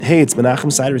Hey, it's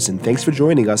Menachem Siderson. Thanks for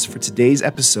joining us for today's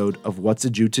episode of What's a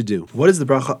Jew to Do? What is the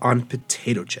bracha on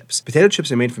potato chips? Potato chips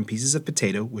are made from pieces of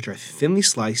potato which are thinly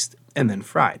sliced and then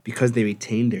fried. Because they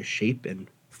retain their shape and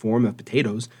form of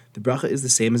potatoes, the bracha is the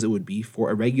same as it would be for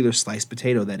a regular sliced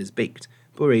potato that is baked,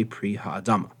 borei pri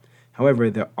ha'adama. However,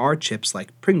 there are chips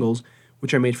like Pringles,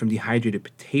 which are made from dehydrated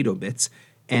potato bits,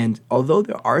 and although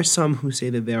there are some who say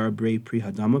that they are borei pri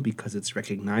ha'adama because it's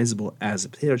recognizable as a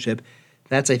potato chip,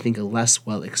 that's, I think, a less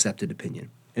well-accepted opinion,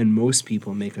 and most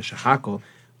people make a shahakol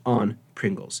on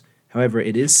Pringles. However,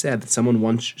 it is said that someone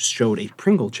once showed a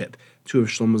Pringle chip to Rav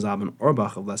Shlomo Zalman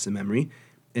Auerbach of blessed memory,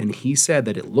 and he said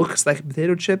that it looks like a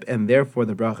potato chip, and therefore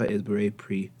the bracha is borei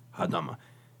pri hadama.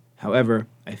 However,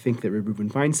 I think that Reb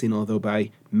Reuven Feinstein, although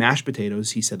by mashed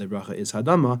potatoes he said the bracha is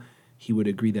hadama, he would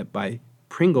agree that by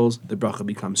Pringles the bracha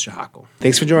becomes shahakol.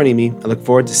 Thanks for joining me. I look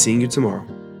forward to seeing you tomorrow.